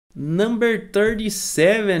Number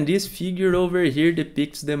 37, this figure over here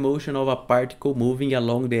depicts the motion of a particle moving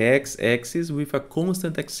along the x-axis with a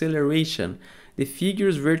constant acceleration. The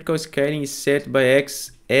figure's vertical scaling is set by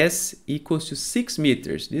s equals to 6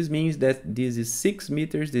 meters. This means that this is 6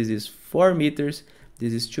 meters, this is 4 meters,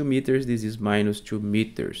 this is 2 meters, this is minus 2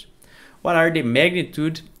 meters. What are the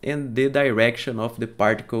magnitude and the direction of the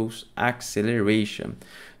particle's acceleration?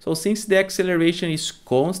 So since the acceleration is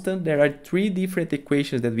constant, there are three different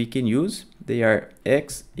equations that we can use. They are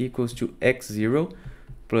x equals to x0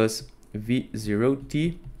 plus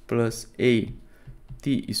v0t plus a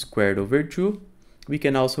t squared over 2. We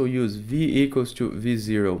can also use v equals to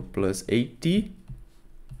v0 plus at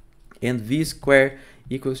and v squared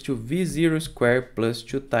equals to v0 squared plus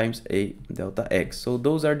 2 times a delta x. So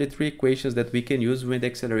those are the three equations that we can use when the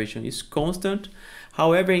acceleration is constant.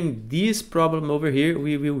 However, in this problem over here,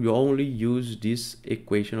 we will only use this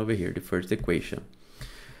equation over here, the first equation.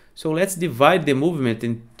 So let's divide the movement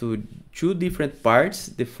into two different parts.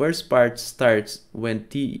 The first part starts when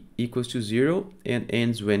t equals to 0 and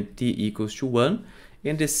ends when t equals to 1.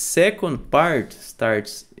 And the second part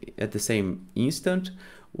starts at the same instant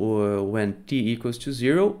or when t equals to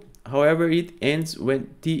 0. However, it ends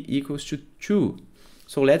when t equals to 2.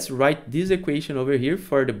 So let's write this equation over here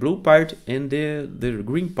for the blue part and the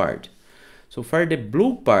green part. So for the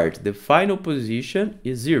blue part, the final position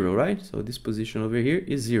is 0, right? So this position over here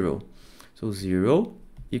is 0. So 0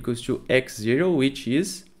 equals to x0, which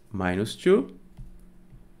is minus 2,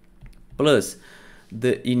 plus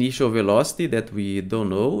the initial velocity that we don't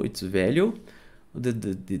know its value.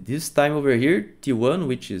 This time over here, t1,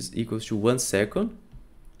 which is equals to 1 second,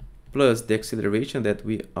 plus the acceleration that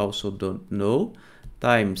we also don't know,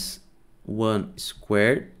 times 1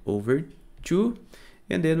 squared over 2,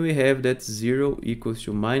 and then we have that 0 equals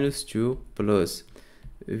to minus 2 plus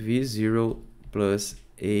v0 plus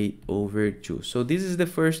a over 2. So this is the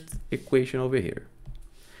first equation over here.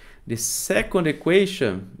 The second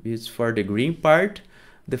equation is for the green part.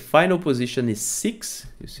 The final position is 6.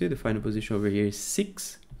 You see the final position over here is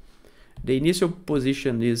 6. The initial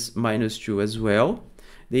position is minus 2 as well.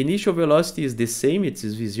 The initial velocity is the same, it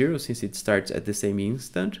is v0 since it starts at the same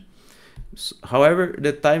instant. However,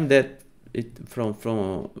 the time that from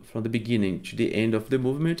the beginning to the end of the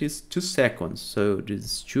movement is 2 seconds. So this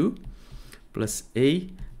is 2 plus a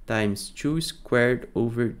times 2 squared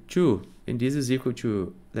over 2. And this is equal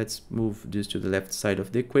to, let's move this to the left side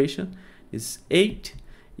of the equation, is 8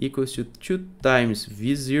 equals to 2 times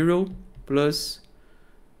v0 plus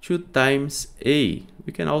 2 times a.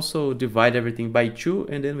 We can also divide everything by 2,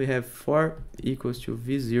 and then we have 4 equals to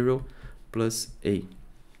v0 plus a.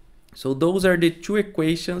 So those are the two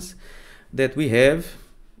equations that we have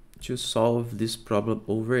to solve this problem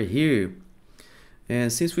over here.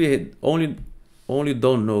 And since we only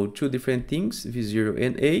don't know two different things, v0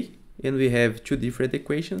 and a, and we have two different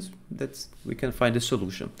equations, we can find a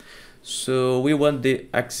solution. So we want the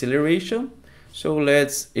acceleration. So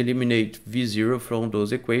let's eliminate v0 from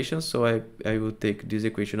those equations. So I will take this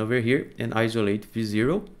equation over here and isolate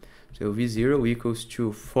v0. So v0 equals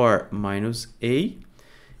to 4 minus a.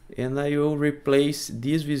 And I will replace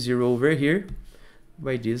this v0 over here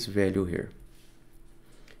by this value here.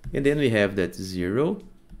 And then we have that 0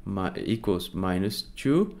 equals minus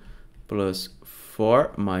 2 plus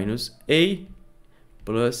 4 minus a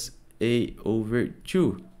plus a over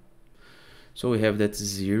 2. So we have that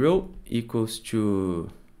 0 equals to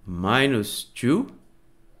minus 2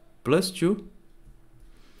 plus 2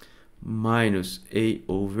 minus a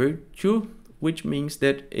over 2, which means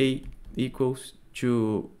that a equals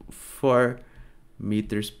to 4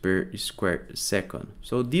 meters per square second.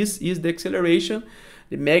 So this is the acceleration.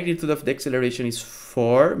 The magnitude of the acceleration is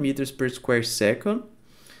 4 meters per square second.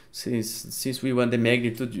 Since we want the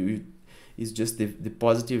magnitude is just the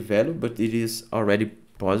positive value, but it is already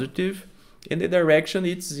positive. And the direction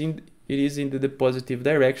it is in the positive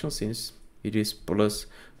direction since it is plus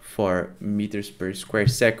 4 meters per square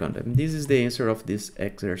second. And this is the answer of this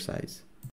exercise.